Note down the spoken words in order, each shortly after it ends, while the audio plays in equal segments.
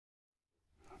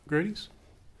Greetings.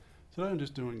 Today I'm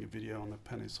just doing a video on the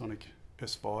Panasonic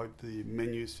S5, the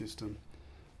menu system.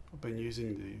 I've been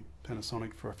using the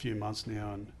Panasonic for a few months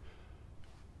now and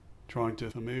trying to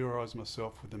familiarise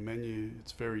myself with the menu.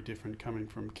 It's very different coming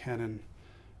from Canon,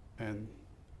 and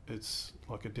it's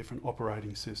like a different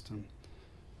operating system.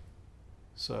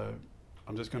 So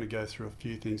I'm just going to go through a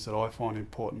few things that I find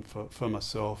important for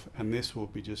myself, and this will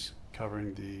be just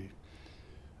covering the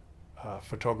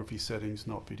photography settings,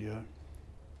 not video.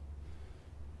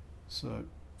 So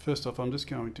first off, I'm just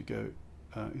going to go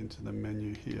into the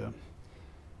menu here,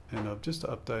 and I've just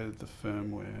updated the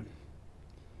firmware.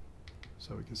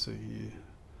 So we can see here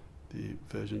the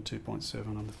version 2.7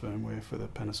 on the firmware for the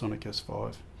Panasonic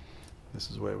S5.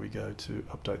 This is where we go to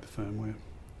update the firmware.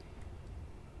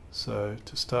 So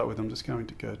to start with, I'm just going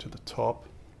to go to the top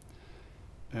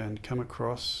and come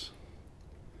across,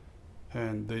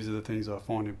 and these are the things I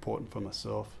find important for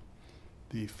myself.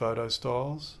 The photo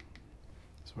styles.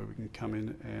 So where we can come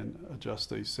in and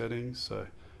adjust these settings. So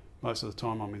most of the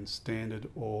time I'm in standard,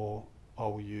 or I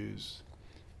will use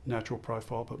natural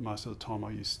profile, but most of the time I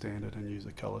use standard and use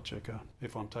a color checker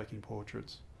if I'm taking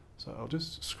portraits. So I'll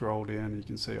just scroll down and you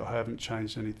can see I haven't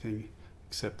changed anything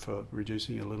except for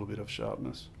reducing a little bit of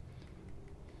sharpness.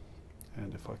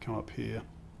 And if I come up here,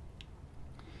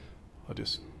 I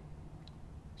just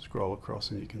scroll across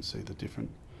and you can see the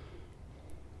different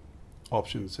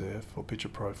options there for picture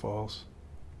profiles.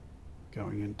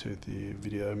 Going into the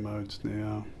video modes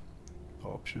now,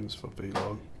 options for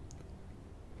vlog.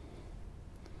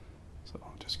 So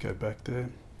I'll just go back there.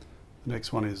 The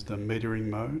next one is the metering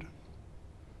mode.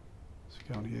 So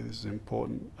going here, this is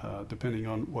important depending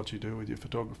on what you do with your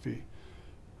photography.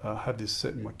 I have this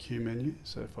set in my Q menu,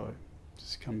 so if I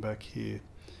just come back here,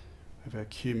 I have our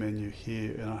Q menu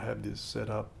here, and I have this set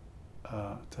up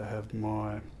to have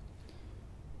my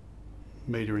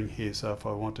metering here. So if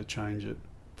I want to change it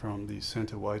from the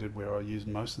center weighted, where I use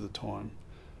most of the time,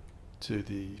 to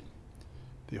the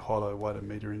hollow weighted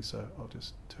metering, so I'll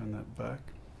just turn that back.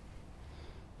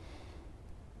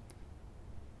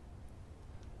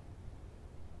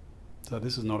 So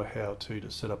this is not a how-to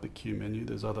to set up the Q menu.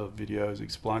 There's other videos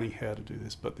explaining how to do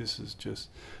this, but this is just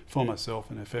for myself,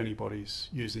 and if anybody's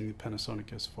using the Panasonic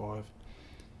S5,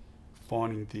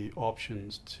 finding the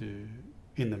options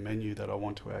in the menu that I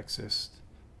want to access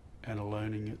and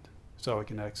learning it so I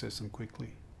can access them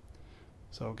quickly.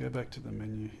 So I'll go back to the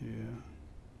menu here.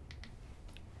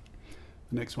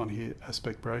 The next one here,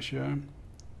 aspect ratio,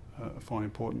 I find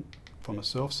important for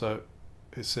myself. So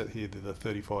it's set here to the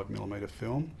 35mm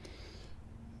film.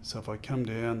 So if I come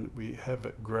down, we have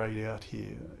it grayed out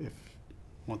here. If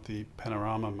I want the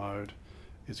panorama mode,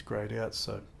 it's grayed out.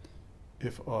 So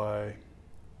if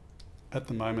at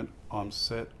the moment I'm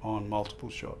set on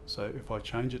multiple shot. So if I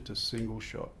change it to single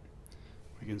shot,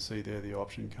 we can see there the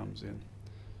option comes in.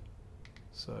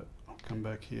 So I'll come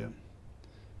back here,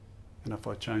 and if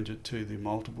I change it to the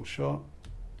multiple shot,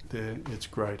 there it's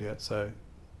grayed out, so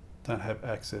don't have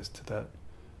access to that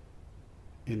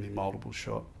in the multiple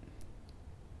shot.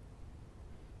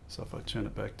 So if I turn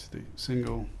it back to the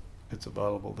single, it's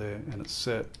available there and it's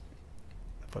set.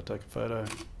 If I take a photo,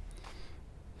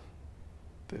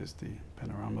 there's the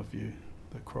panorama view,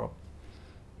 the crop.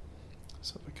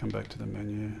 So if I come back to the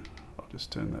menu, I'll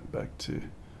just turn that back to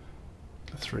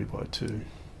the 3x2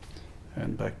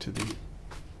 and back to the,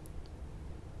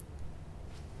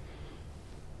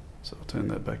 so I'll turn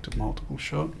that back to multiple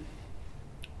shot.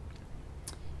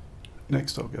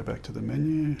 Next I'll go back to the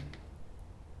menu,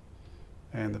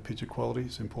 and the picture quality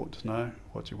is important to know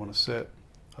what you want to set.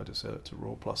 I just set it to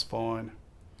raw plus fine.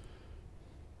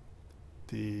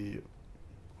 The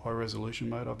high resolution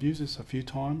mode, I've used this a few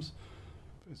times.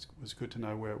 It was good to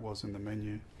know where it was in the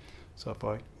menu. So if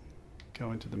I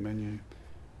go into the menu,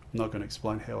 I'm not going to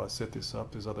explain how I set this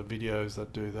up. There's other videos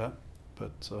that do that,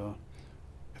 but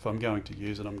if I'm going to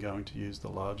use it, I'm going to use the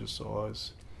larger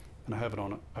size, and I have it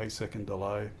on an 8-second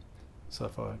delay. So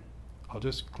if I'll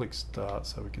just click start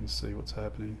so we can see what's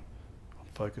happening. I'm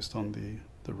focused on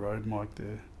the Rode mic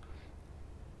there,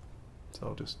 so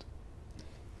I'll just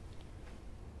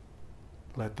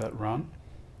let that run.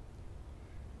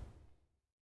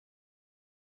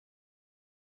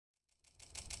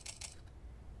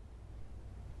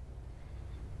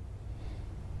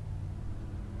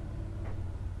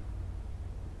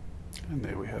 And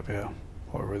there we have our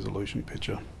high resolution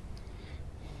picture.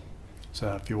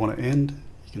 So if you want to end,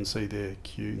 you can see there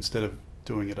Q. Instead of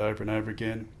doing it over and over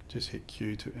again, just hit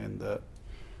Q to end that.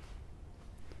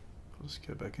 I'll just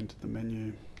go back into the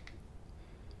menu.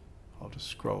 I'll just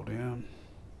scroll down.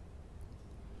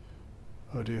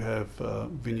 I do have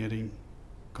vignetting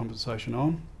compensation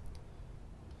on.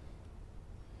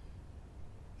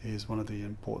 is one of the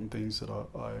important things that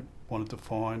I wanted to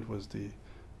find was the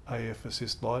AF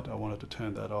assist light. I wanted to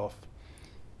turn that off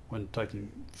when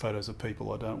taking photos of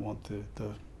people. I don't want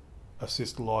the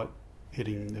assist light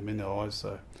hitting them in the eyes,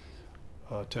 so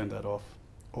I turned that off.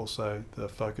 Also the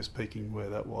focus peaking where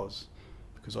that was,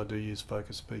 because I do use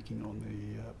focus peaking on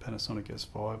the Panasonic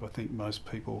S5. I think most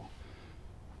people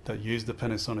that use the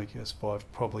Panasonic S5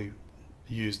 probably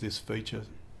use this feature.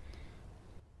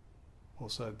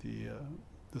 Also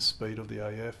the speed of the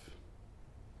AF.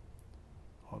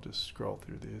 I'll just scroll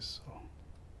through this. I'm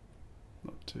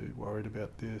not too worried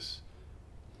about this.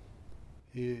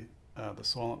 Here, the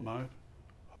silent mode.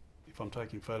 If I'm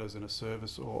taking photos in a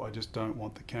service, or I just don't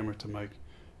want the camera to make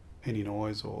any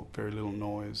noise or very little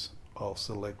noise, I'll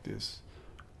select this.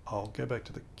 I'll go back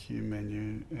to the Q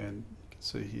menu, and you can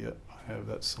see here I have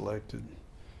that selected.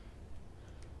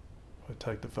 I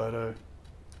take the photo,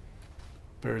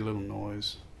 very little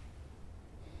noise.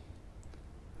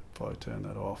 If I turn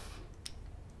that off,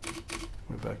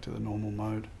 we're back to the normal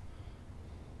mode.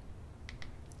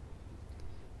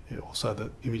 Yeah, also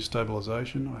the image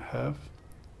stabilization I have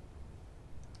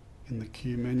in the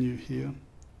Q menu here.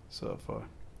 So if I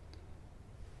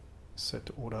set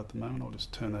to auto at the moment, I'll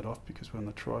just turn that off because we're on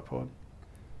the tripod.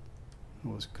 It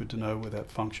was good to know where that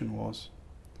function was.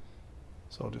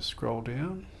 So I'll just scroll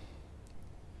down.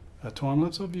 Time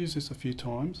lapse, I've used this a few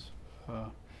times.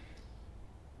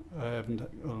 I haven't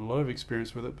a lot of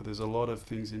experience with it, but there's a lot of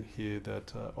things in here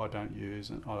that I don't use,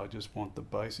 and I just want the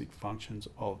basic functions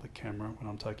of the camera when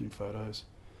I'm taking photos.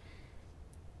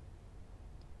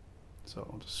 So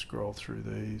I'll just scroll through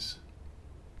these.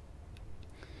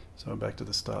 So back to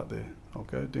the start there. I'll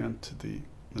go down to the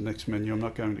next menu. I'm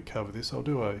not going to cover this. I'll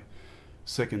do a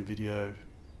second video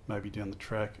maybe down the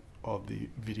track of the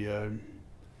video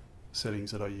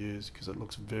settings that I use, because it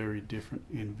looks very different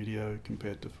in video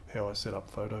compared to how I set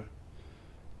up photo.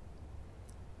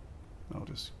 I'll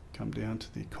just come down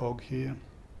to the cog here,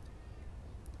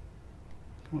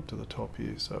 come up to the top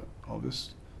here. So I'll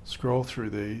just scroll through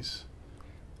these,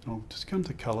 and I'll just come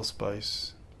to color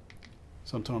space.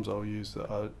 Sometimes I'll use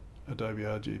the Adobe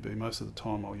RGB. Most of the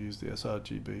time I'll use the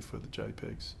sRGB for the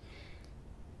JPEGs.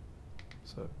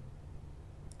 So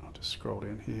I'll just scroll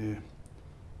down here,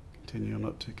 continue. I'm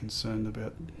not too concerned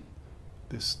about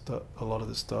this a lot of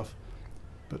this stuff,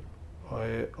 but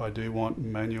I do want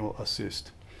manual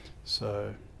assist.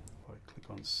 So if I click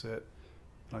on set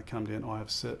and I come down, I've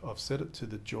set it to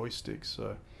the joystick.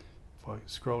 So if I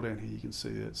scroll down here, you can see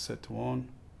that it's set to on.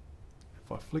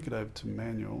 If I flick it over to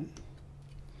manual,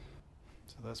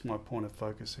 so that's my point of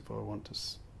focus. If I want to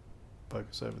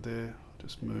focus over there, I'll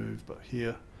just move, but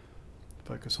here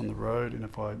focus on the road. And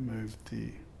if I move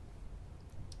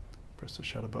press the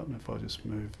shutter button, if I just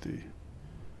move the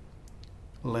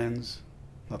lens,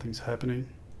 nothing's happening.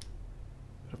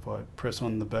 But if I press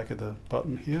on the back of the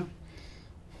button here,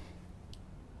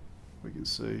 we can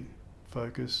see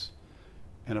focus.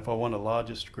 And if I want a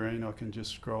larger screen, I can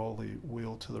just scroll the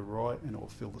wheel to the right and it will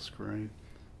fill the screen.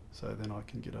 So then I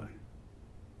can get a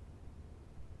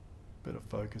better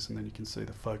focus, and then you can see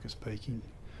the focus peaking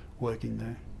working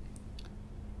there.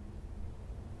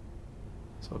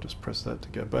 So I'll just press that to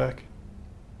go back.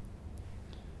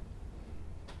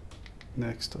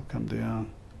 Next I'll come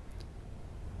down,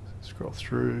 scroll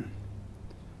through.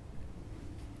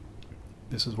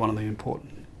 This is one of the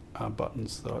important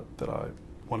buttons that I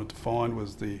wanted to find,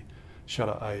 was the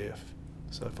shutter AF.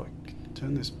 So if I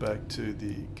turn this back to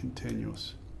the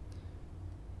continuous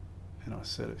and I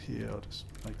set it here, I'll just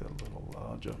make that a little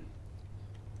larger.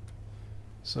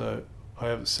 So I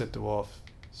have it set to off.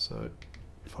 So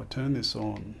if I turn this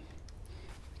on,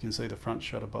 you can see the front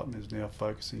shutter button is now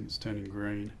focusing, it's turning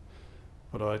green.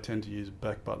 But I tend to use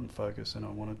back button focus, and I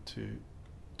wanted to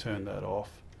turn that off.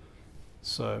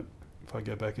 So if I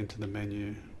go back into the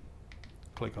menu,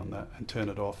 click on that and turn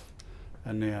it off,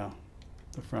 and now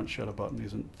the front shutter button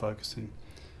isn't focusing.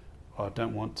 I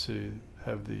don't want to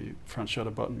have the front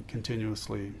shutter button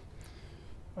continuously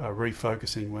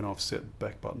refocusing when I've set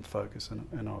back button focus,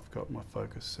 and I've got my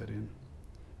focus set in,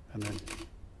 and then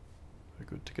we're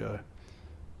good to go.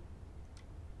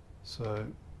 So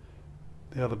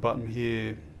the other button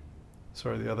here,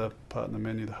 the other part in the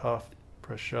menu, the half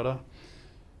press shutter,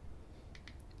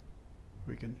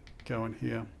 we can go in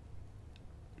here,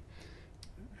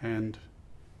 and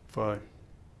if I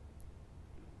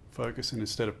focus, and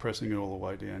instead of pressing it all the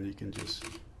way down, you can just,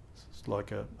 it's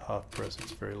like a half press,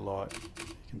 it's very light.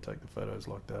 You can take the photos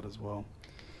like that as well.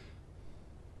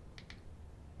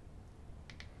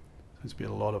 There's been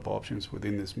a lot of options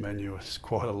within this menu. It's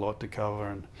quite a lot to cover,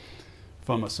 and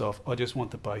for myself, I just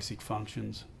want the basic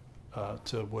functions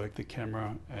to work the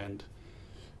camera and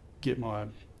get my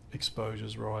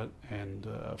exposures right and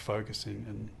focusing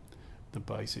and the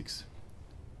basics.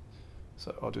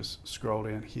 So I'll just scroll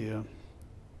down here.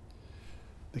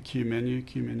 The Q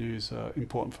menu is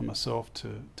important for myself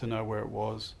to know where it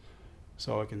was,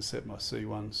 so I can set my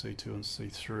C1, C2 and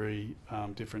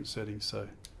C3 different settings. So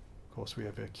of course we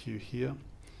have our Q here.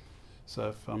 So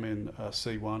if I'm in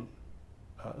C1,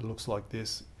 it looks like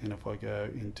this, and if I go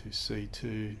into C2,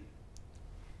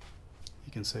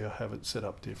 you can see I have it set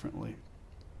up differently.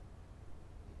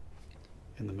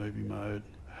 In the movie mode,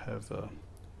 I have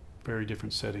very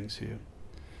different settings here.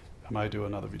 I may do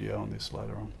another video on this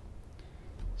later on.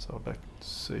 So back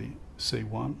to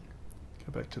C1,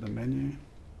 go back to the menu.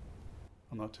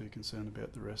 I'm not too concerned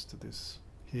about the rest of this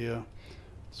here.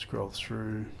 Scroll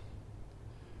through.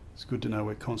 It's good to know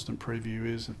where constant preview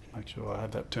is and make sure I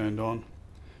have that turned on.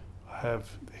 I have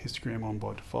the histogram on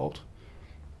by default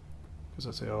because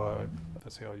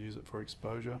that's how I use it for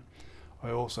exposure.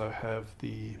 I also have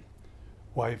the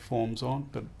waveforms on,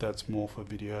 but that's more for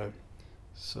video.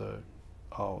 So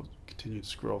I'll continue to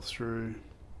scroll through.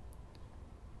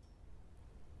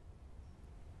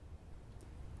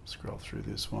 Scroll through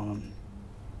this one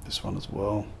as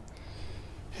well.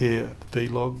 Here, the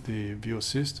vlog, the view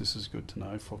assist, this is good to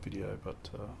know for video, but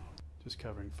just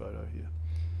covering photo here.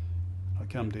 I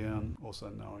come down, also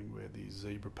knowing where the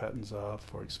zebra patterns are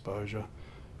for exposure.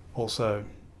 Also,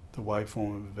 the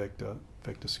waveform of a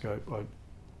vector scope.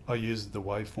 I use the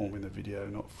waveform in the video,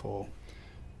 not for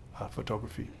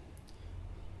photography.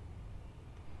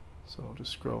 So I'll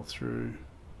just scroll through.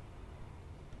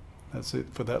 That's it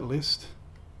for that list.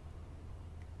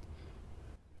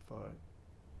 If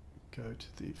I go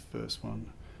to the first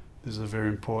one, this is very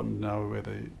important to know where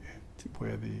the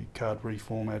card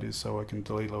reformat is, so I can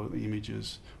delete all the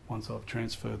images once I've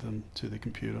transferred them to the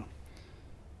computer.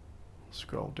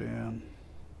 Scroll down.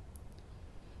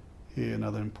 Here,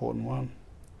 another important one,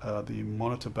 the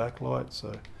monitor backlight.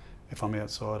 So if I'm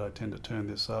outside, I tend to turn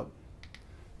this up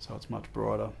so it's much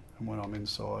brighter, and when I'm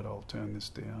inside, I'll turn this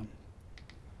down.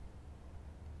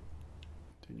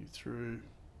 Continue through.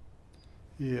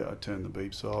 Here, I turn the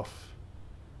beeps off.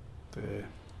 There.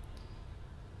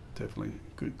 Definitely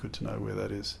good to know where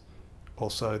that is.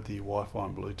 Also, the Wi-Fi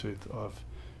and Bluetooth. I've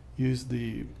used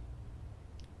the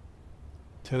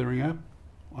tethering app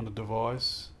on the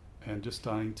device and just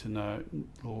starting to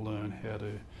learn how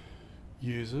to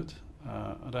use it.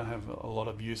 I don't have a lot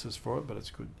of uses for it, but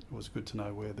it was good to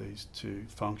know where these two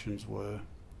functions were.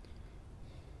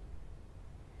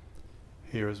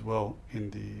 Here as well,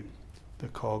 in the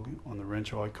cog on the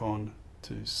wrench icon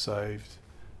to save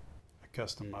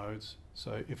custom modes.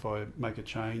 So if I make a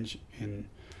change in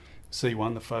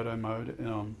C1, the photo mode, and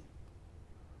I'm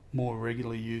more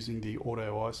regularly using the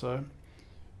auto ISO,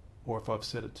 or if I've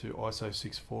set it to ISO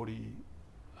 640,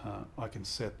 I can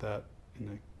set that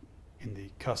in the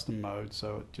custom mode,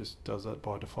 so it just does that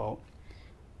by default.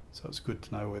 So it's good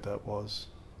to know where that was.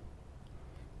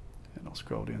 And I'll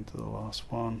scroll down to the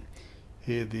last one.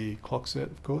 Here, the clock set,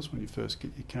 of course, when you first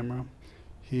get your camera.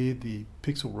 Here, the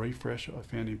pixel refresh I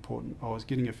found important. I was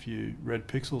getting a few red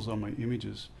pixels on my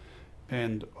images,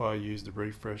 and I used the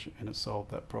refresh and it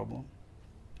solved that problem.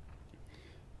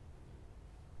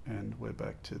 And we're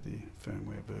back to the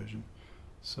firmware version.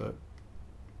 So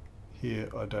here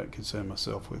I don't concern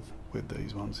myself with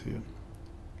these ones here.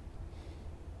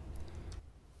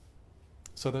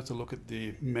 So that's a look at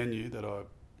the menu the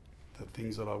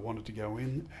things that I wanted to go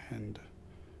in and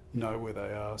know where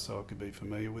they are so I could be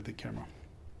familiar with the camera.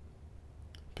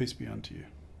 Peace be unto you.